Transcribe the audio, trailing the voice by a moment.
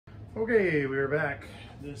Okay, we're back.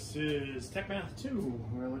 This is Techmath2.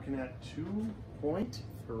 We're looking at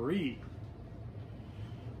 2.3.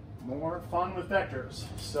 More fun with vectors.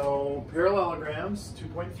 So parallelograms,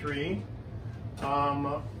 2.3.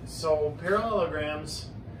 So parallelograms,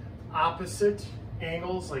 opposite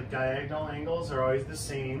angles, like diagonal angles, are always the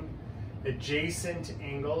same. Adjacent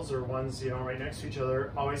angles, or ones right next to each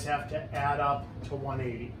other, always have to add up to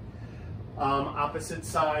 180. Opposite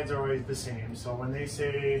sides are always the same. So when they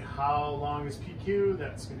say how long is PQ,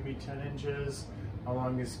 that's going to be 10 inches. How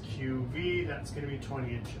long is QV, that's going to be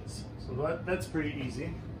 20 inches. So that's pretty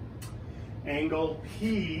easy. Angle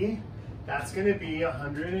P, that's going to be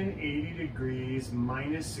 180 degrees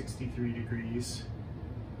minus 63 degrees.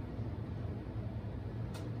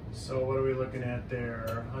 So what are we looking at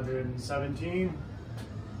there? 117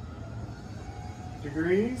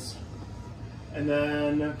 degrees. And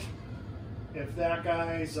then if that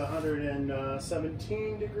guy's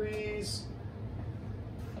 117 degrees,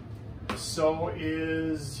 so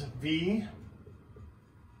is V,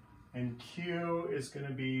 and Q is going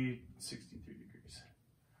to be 63 degrees.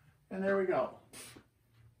 And there we go.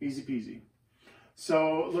 Easy peasy.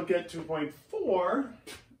 So look at 2.4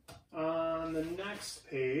 on the next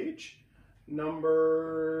page,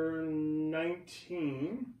 number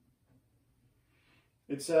 19.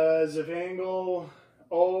 It says if angle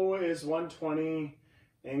O is 120,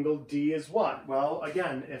 angle D is what? Well,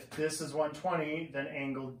 again, if this is 120, then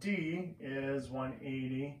angle D is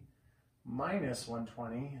 180 minus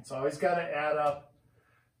 120. It's always got to add up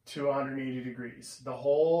to 180 degrees. The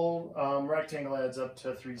whole rectangle adds up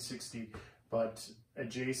to 360, but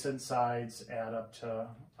adjacent sides add up to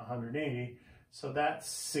 180. So that's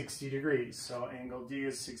 60 degrees. So angle D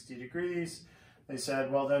is 60 degrees. They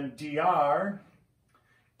said, well, then DR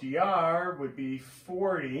would be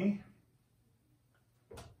 40.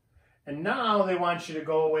 And now they want you to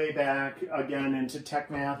go way back again into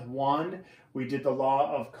Techmath2. We did the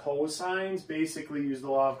law of cosines, basically use the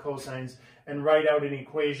law of cosines and write out an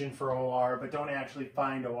equation for OR, but don't actually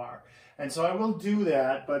find OR. And so I will do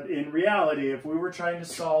that, but in reality, if we were trying to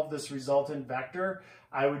solve this resultant vector,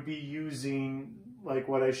 I would be using, like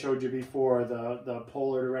what I showed you before, the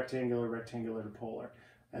polar to rectangular, rectangular to polar.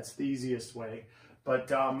 That's the easiest way.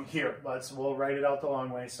 But here, we'll write it out the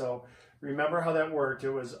long way. So remember how that worked.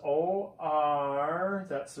 It was OR,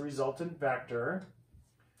 that's the resultant vector,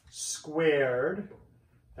 squared.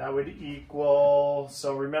 That would equal,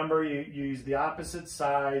 so remember you use the opposite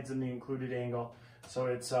sides and the included angle. So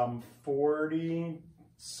it's 40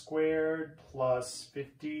 squared plus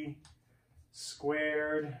 50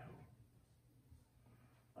 squared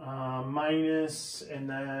minus, and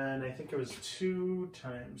then I think it was 2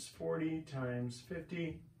 times 40 times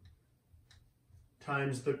 50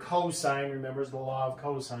 times the cosine, remember the law of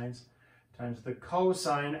cosines, times the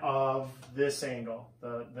cosine of this angle,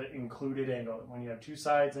 the included angle. When you have two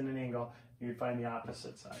sides and an angle, you find the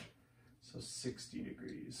opposite side. So 60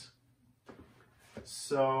 degrees.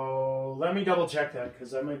 So let me double check that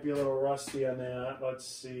because I might be a little rusty on that. Let's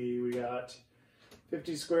see, we got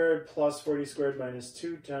 50 squared plus 40 squared minus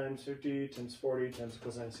 2 times 50 times 40 times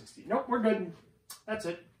cosine 60. Nope, we're good. That's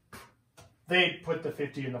it. They put the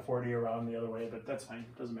 50 and the 40 around the other way, but that's fine.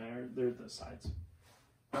 It doesn't matter. They're the sides.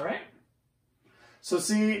 All right? So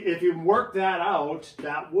see, if you work that out,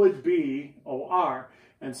 that would be OR.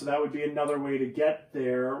 And so that would be another way to get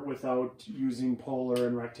there without using polar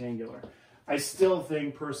and rectangular. I still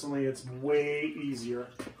think, personally, it's way easier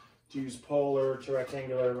to use polar to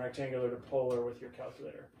rectangular and rectangular to polar with your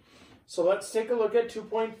calculator. So let's take a look at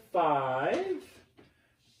 2.5,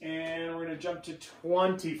 and we're going to jump to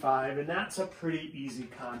 25, and that's a pretty easy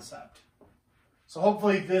concept. So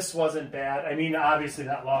hopefully this wasn't bad. I mean, obviously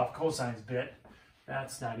that law of cosines bit,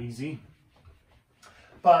 that's not easy.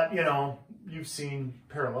 But, you know, you've seen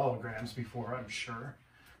parallelograms before, I'm sure.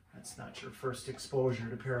 That's not your first exposure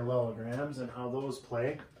to parallelograms and how those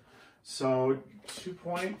play. So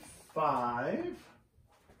 2.5,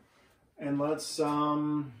 and let's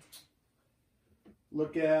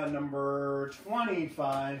look at number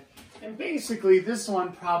 25. And basically this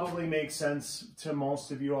one probably makes sense to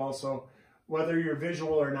most of you also, whether you're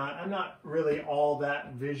visual or not. I'm not really all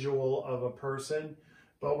that visual of a person,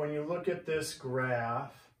 but when you look at this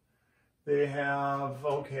graph, they have,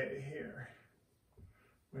 okay, here,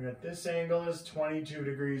 we got this angle is 22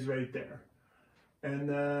 degrees right there. And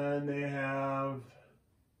then they have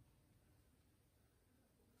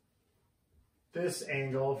this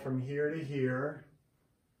angle from here to here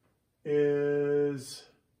is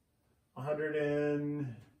 100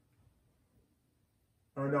 and,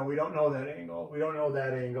 or no, we don't know that angle. We don't know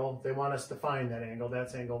that angle. They want us to find that angle.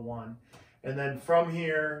 That's angle 1. And then from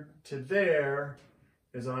here to there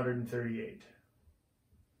is 138.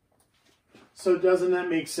 So doesn't that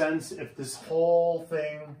make sense? If this whole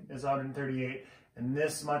thing is 138 and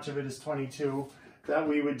this much of it is 22, that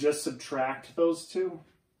we would just subtract those two.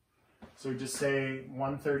 So we just say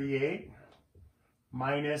 138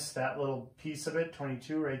 minus that little piece of it,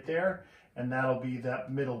 22 right there, and that'll be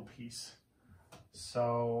that middle piece.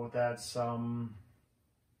 So that's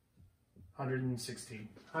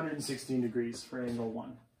 116 degrees for angle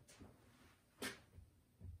 1.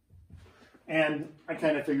 And I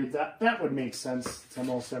kind of figured that would make sense to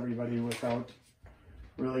most everybody without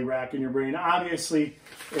really racking your brain. Obviously,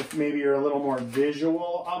 if maybe you're a little more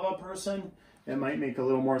visual of a person, it might make a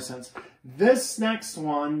little more sense. This next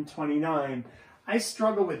one, 29, I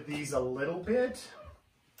struggle with these a little bit.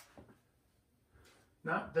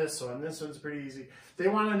 Not this one. This one's pretty easy. They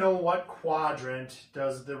want to know what quadrant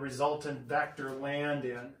does the resultant vector land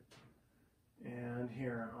in. And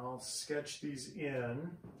here, I'll sketch these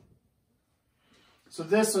in. So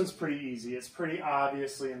this one's pretty easy. It's pretty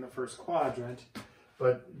obviously in the first quadrant,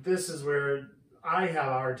 but this is where I have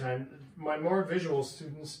a hard time. My more visual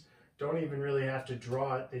students don't even really have to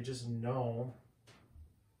draw it. They just know.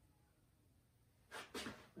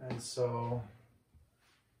 And so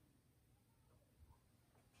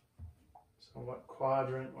what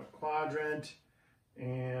quadrant,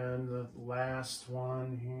 and the last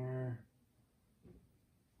one here,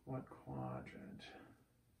 what quadrant?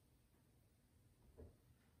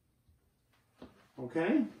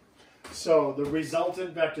 Okay, so the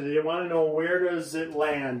resultant vector, they want to know where does it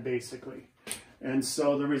land, basically. And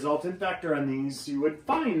so the resultant vector on these, you would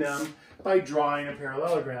find them by drawing a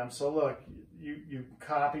parallelogram. So look, you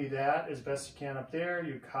copy that as best you can up there,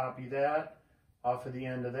 you copy that off of the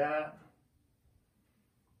end of that,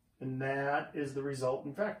 and that is the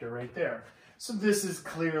resultant vector right there. So this is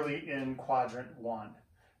clearly in quadrant 1.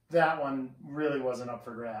 That one really wasn't up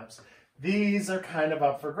for grabs. These are kind of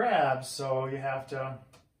up for grabs, so you have to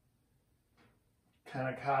kind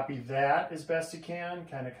of copy that as best you can,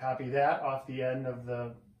 kind of copy that off the end of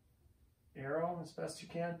the arrow as best you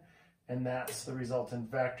can, and that's the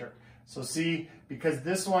resultant vector. So see, because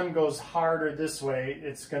this one goes harder this way,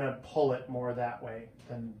 it's going to pull it more that way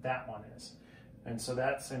than that one is. And so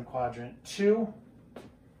that's in quadrant 2.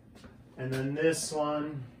 And then this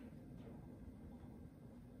one,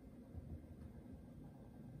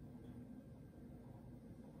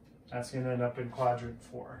 that's going to end up in quadrant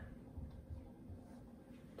 4.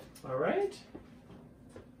 All right.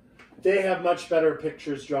 They have much better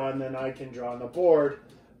pictures drawn than I can draw on the board,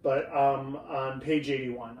 but on page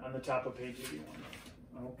 81, on the top of page 81.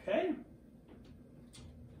 Okay.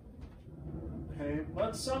 Okay,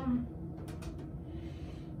 let's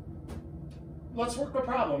work a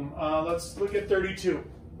problem. Let's look at 32.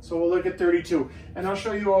 So we'll look at 32, and I'll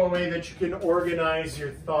show you a way that you can organize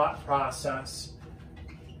your thought process.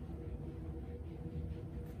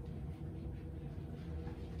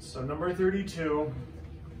 So number 32,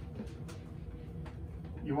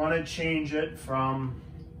 you want to change it from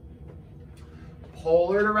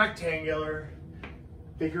polar to rectangular,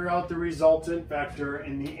 figure out the resultant vector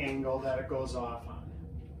and the angle that it goes off on.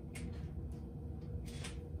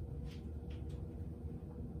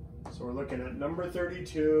 So we're looking at number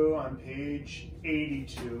 32 on page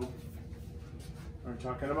 82. We're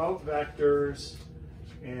talking about vectors,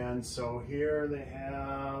 and so here they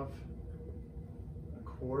have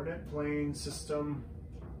coordinate plane system,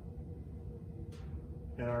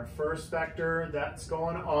 and our first vector, that's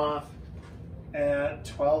going off at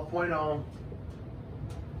 12.0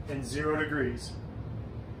 and 0 degrees.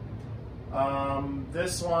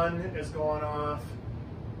 This one is going off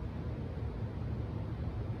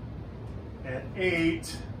at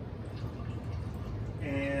 8,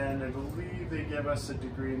 and I believe they give us a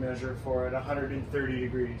degree measure for it, 130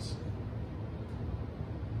 degrees.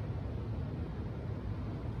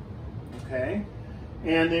 Okay,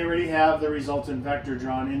 and they already have the resultant vector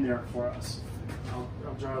drawn in there for us.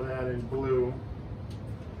 I'll draw that in blue.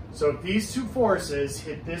 So if these two forces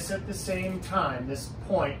hit this at the same time, this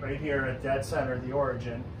point right here at dead center, the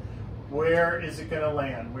origin, where is it going to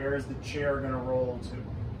land? Where is the chair going to roll to?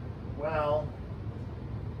 Well,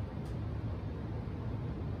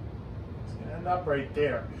 it's going to end up right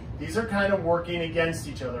there. These are kind of working against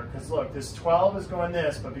each other because look, this 12 is going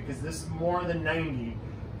this, but because this is more than 90,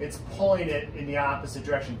 it's pulling it in the opposite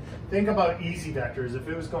direction. Think about easy vectors. If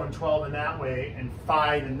it was going 12 in that way and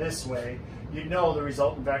 5 in this way, you'd know the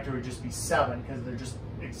resultant vector would just be 7 because they're just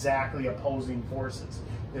exactly opposing forces.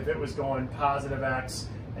 If it was going positive x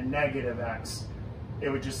and negative x,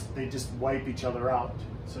 they just wipe each other out.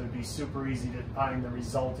 So it'd be super easy to find the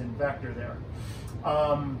resultant vector there.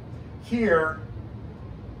 Here,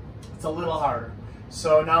 it's a little harder.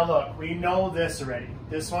 So now look, we know this already.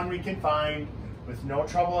 This one we can find with no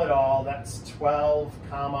trouble at all. That's 12,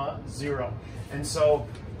 0. And so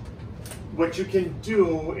what you can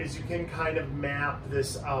do is you can kind of map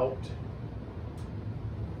this out.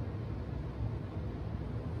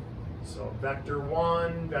 So vector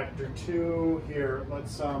 1, vector 2, here,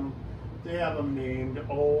 let's, they have them named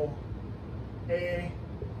O, A,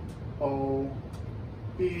 O,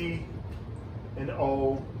 B, and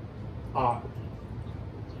O, R.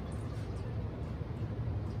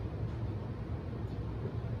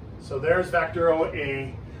 So there's vector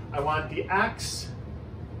OA. I want the X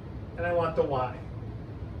and I want the Y.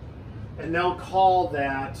 And they'll call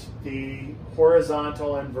that the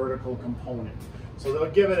horizontal and vertical component. So they'll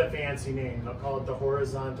give it a fancy name. They'll call it the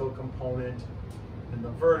horizontal component and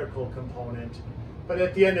the vertical component. But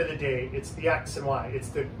at the end of the day, it's the X and Y. It's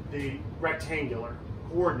the rectangular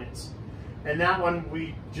coordinates. And that one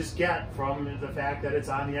we just get from the fact that it's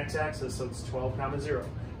on the X-axis, so it's 12, 0.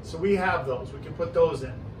 So we have those. We can put those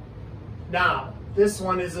in. Now, this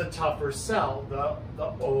one is a tougher cell, the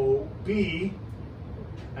OB.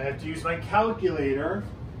 I have to use my calculator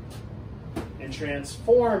and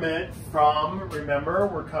transform it from, remember,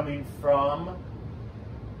 we're coming from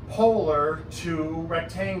polar to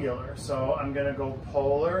rectangular. So I'm going to go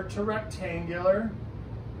polar to rectangular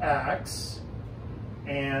X,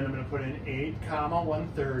 and I'm going to put in 8,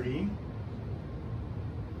 130,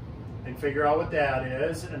 and figure out what that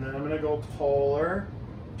is. And then I'm going to go polar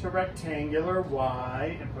to rectangular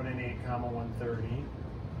Y and put in 8, 130,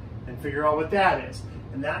 and figure out what that is.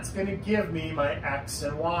 And that's going to give me my X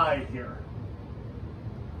and Y here.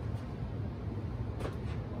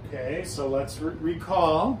 Okay, so let's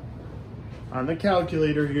recall on the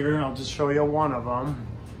calculator here. I'll just show you one of them.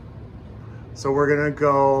 So we're going to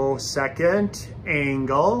go second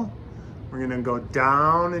angle. We're going to go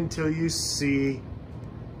down until you see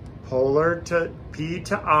polar to P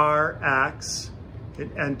to R, X. Hit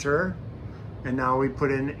enter, and now we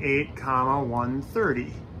put in 8,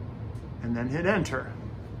 130, and then hit enter.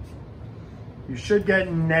 You should get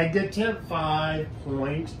negative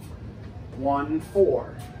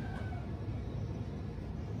 5.14.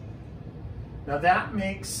 Now that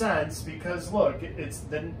makes sense because look,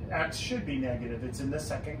 the X should be negative. It's in the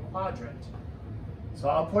second quadrant. So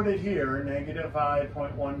I'll put it here, negative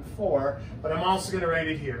 5.14, but I'm also going to write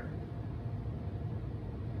it here.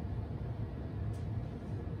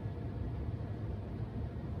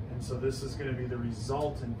 So this is going to be the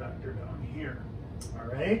resultant vector down here. All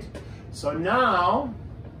right. So now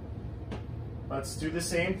let's do the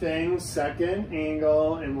same thing. Second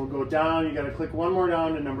angle, and we'll go down. You got to click one more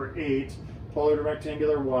down to number 8, polar to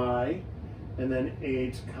rectangular Y, and then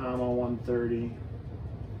 8, 130. And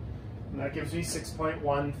that gives me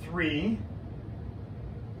 6.13.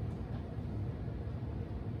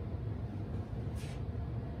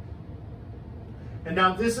 And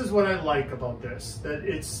now this is what I like about this, that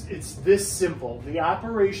it's this simple. The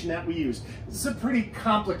operation that we use, this is a pretty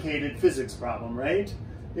complicated physics problem, right?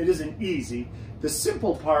 It isn't easy. The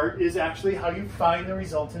simple part is actually how you find the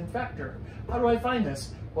resultant vector. How do I find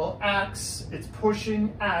this? Well, X, it's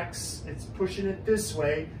pushing it this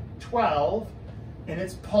way, 12, and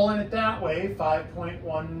it's pulling it that way,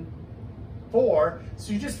 5.14.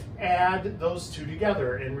 So you just add those two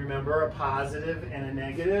together. And remember, a positive and a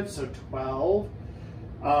negative, so 12.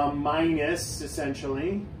 Minus,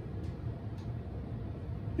 essentially,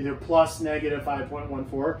 either plus negative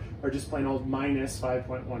 5.14 or just plain old minus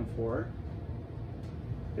 5.14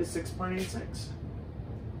 is 6.86.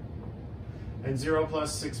 And 0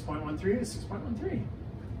 plus 6.13 is 6.13.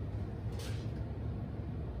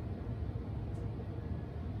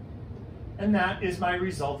 And that is my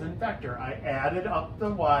resultant vector. I added up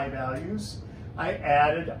the Y values. I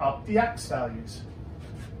added up the X values.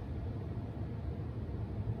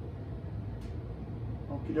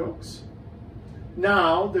 Okie dokes.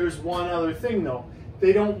 Now, there's one other thing though.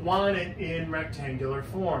 They don't want it in rectangular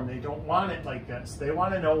form. They don't want it like this. They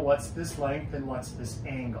want to know what's this length and what's this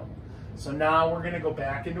angle. So now we're going to go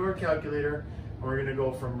back into our calculator, and we're going to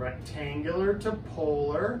go from rectangular to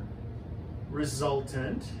polar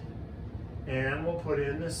resultant, and we'll put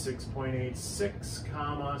in the 6.86,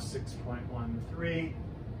 6.13,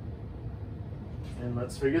 and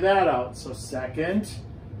let's figure that out. So second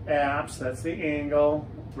apps, that's the angle,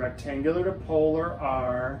 rectangular to polar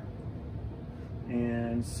R,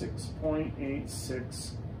 and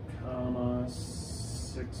 6.86,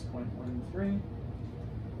 6.13.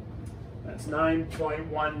 That's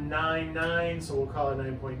 9.199, so we'll call it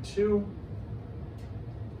 9.2.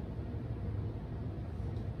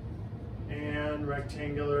 And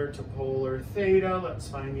rectangular to polar theta, let's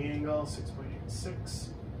find the angle, 6.86.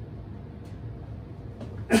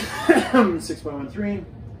 6.13.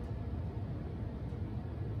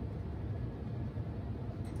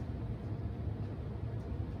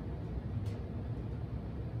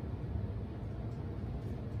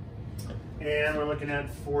 And we're looking at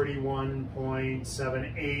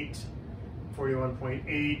 41.78,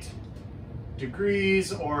 41.8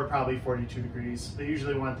 degrees, or probably 42 degrees. They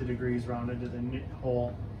usually want the degrees rounded to the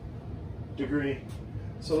whole degree.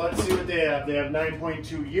 So let's see what they have. They have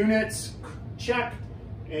 9.2 units, check,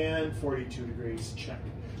 and 42 degrees, check.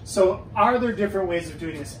 So are there different ways of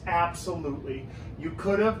doing this? Absolutely. You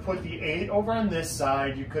could have put the 8 over on this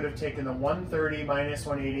side. You could have taken the 130 minus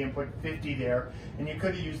 180 and put 50 there. And you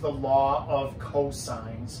could have used the law of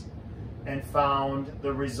cosines and found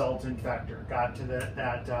the resultant vector. Got to that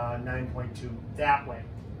 9.2 that way.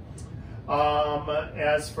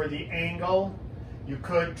 As for the angle, you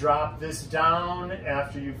could drop this down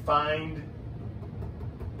after you find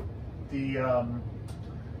the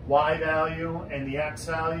y value and the x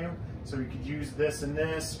value. So we could use this and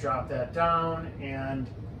this, drop that down, and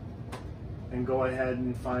go ahead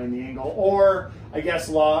and find the angle. Or, I guess,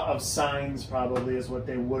 law of sines probably is what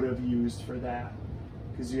they would have used for that.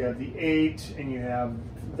 Because you have the 8, and you have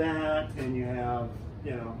that, and you have,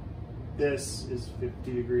 you know, this is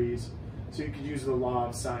 50 degrees. So you could use the law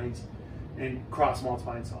of sines and cross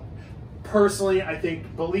multiply and solve. Personally, I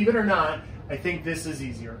think, believe it or not, I think this is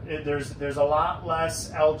easier. There's a lot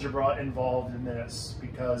less algebra involved in this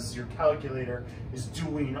because your calculator is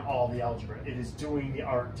doing all the algebra. It is doing the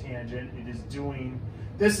arctangent. It is doing,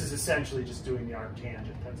 this is essentially just doing the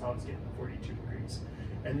arctangent. That's how it's getting the 42 degrees.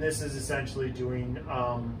 And this is essentially doing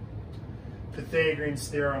Pythagorean's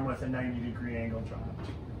theorem with a 90-degree angle dropped.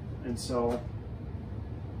 And so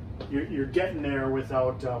you're getting there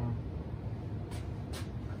without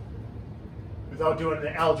doing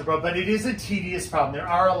the algebra, but it is a tedious problem. There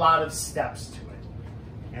are a lot of steps to it.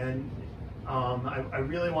 And I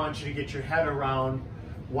really want you to get your head around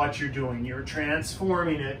what you're doing. You're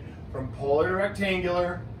transforming it from polar to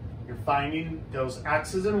rectangular. You're finding those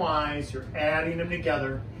x's and y's, you're adding them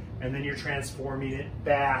together, and then you're transforming it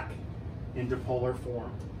back into polar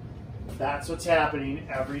form. That's what's happening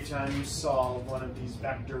every time you solve one of these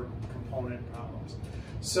vector component problems.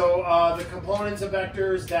 So the components of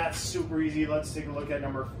vectors, that's super easy. Let's take a look at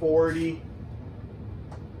number 40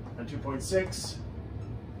 on 2.6.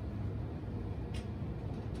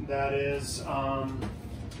 That is,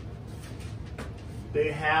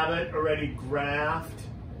 they have it already graphed.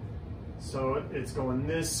 So it's going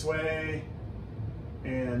this way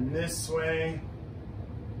and this way.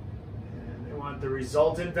 And they want the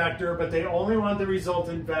resultant vector, but they only want the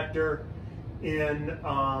resultant vector in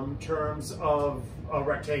terms of a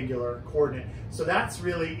rectangular coordinate. So that's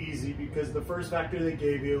really easy because the first vector they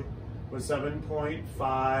gave you was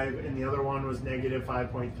 7.5 and the other one was negative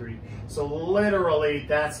 5.3. So literally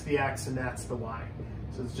that's the x and that's the y.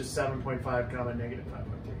 So it's just 7.5 comma negative 5.3.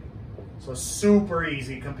 So super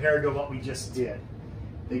easy compared to what we just did.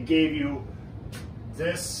 They gave you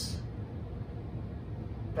this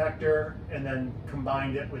vector and then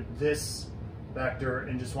combined it with this vector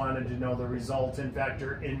and just wanted to know the resultant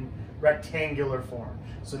vector in rectangular form.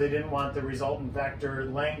 So they didn't want the resultant vector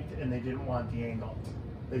length and they didn't want the angle.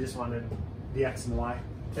 They just wanted the x and the y.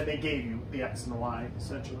 And they gave you the x and the y,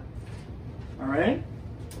 essentially. All right?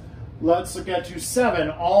 Let's look at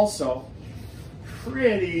 2.7 also.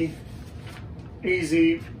 Pretty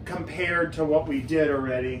easy compared to what we did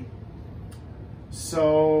already.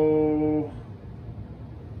 So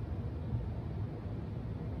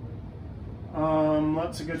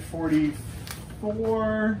let's look at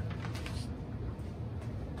 44.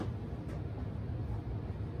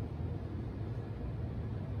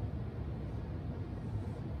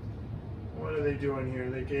 What are they doing here?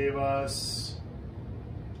 They gave us,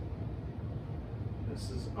 this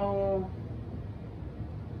is O,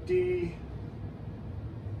 D,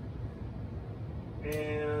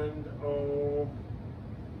 and O,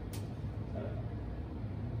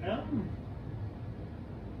 M.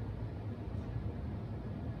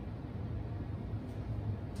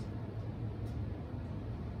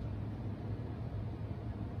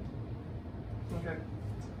 Okay.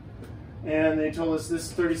 And they told us this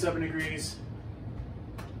is 37 degrees.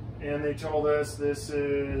 And they told us this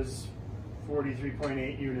is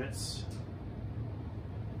 43.8 units.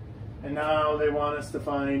 And now they want us to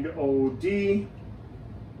find OD.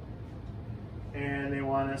 And they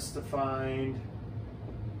want us to find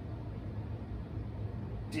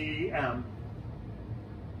dm.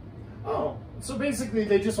 Oh, so basically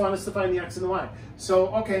they just want us to find the x and the y.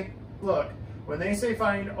 So, okay, look, when they say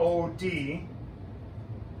find OD,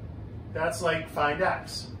 that's like find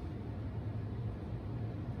x,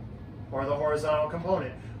 or the horizontal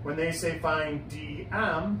component. When they say find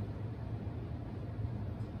dm,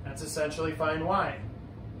 that's essentially find y,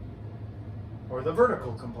 or the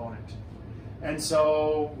vertical component. And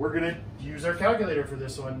so we're going to use our calculator for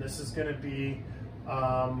this one. This is going to be,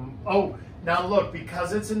 oh, now look,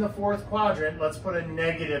 because it's in the fourth quadrant, let's put a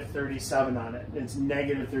negative 37 on it. It's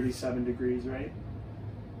negative 37 degrees, right?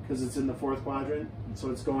 Because it's in the fourth quadrant.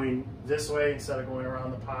 So it's going this way instead of going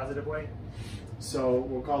around the positive way. So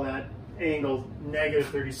we'll call that angle negative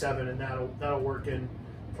 37, and that'll work in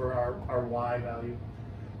for our y value.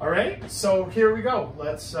 All right, so here we go.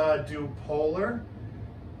 Let's do polar.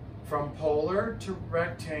 From polar to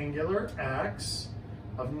rectangular x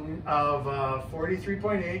of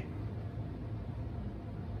 43.8,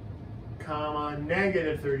 comma,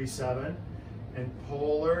 negative 37, and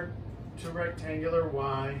polar to rectangular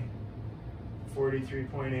y,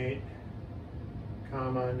 43.8,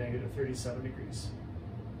 comma, negative 37 degrees.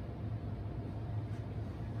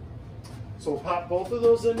 So we'll pop both of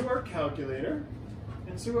those into our calculator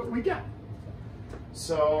and see what we get.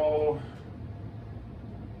 So,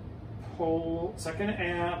 second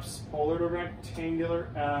apps, polar to rectangular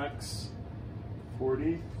x,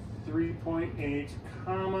 43.8,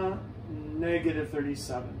 comma, negative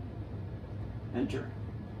 37. Enter.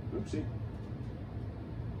 Oopsie.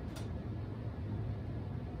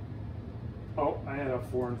 Oh, I had a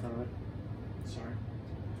 4 in front of it. Sorry.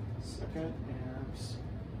 Second apps,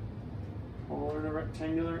 polar to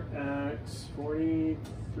rectangular x,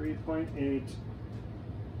 43.8,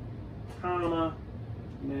 comma,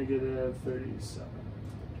 negative 37.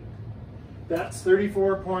 That's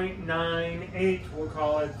 34.98. We'll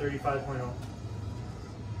call it 35.0.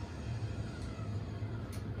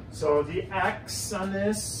 So the x on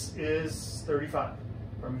this is 35.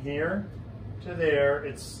 From here to there,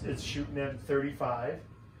 it's shooting at 35.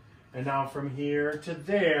 And now from here to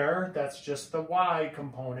there, that's just the y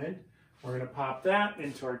component. We're going to pop that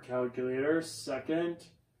into our calculator. Second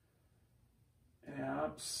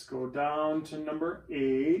apps, go down to number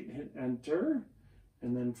 8, hit enter,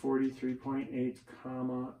 and then 43.8,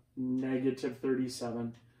 comma, negative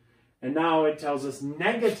 37. And now it tells us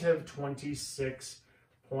negative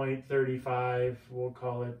 26.35. We'll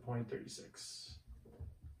call it 0.36.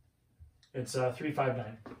 It's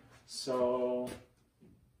 359. So,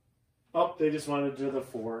 oh, they just wanted to do the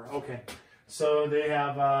 4. Okay. So they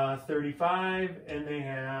have 35 and they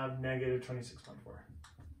have negative 26.4.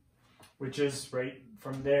 Which is right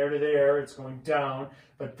from there to there, it's going down.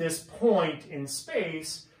 But this point in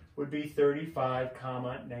space would be 35,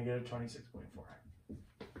 comma, negative 26.4.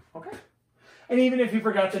 Okay? And even if you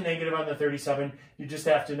forgot the negative on the 37, you just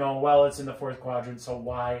have to know, well, it's in the fourth quadrant, so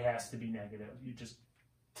y has to be negative. You just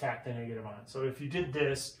tack the negative on. So if you did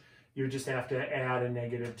this, you would just have to add a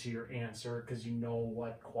negative to your answer because you know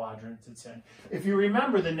what quadrant it's in. If you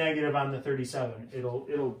remember the negative on the 37,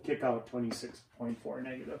 it'll kick out 26.4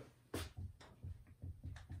 negative.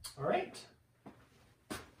 All right,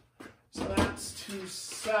 so that's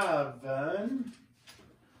 2-7.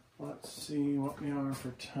 Let's see what we are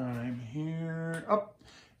for time here. Oh,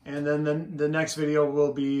 and then the next video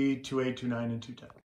will be 2-8, 2-9, and 2-10.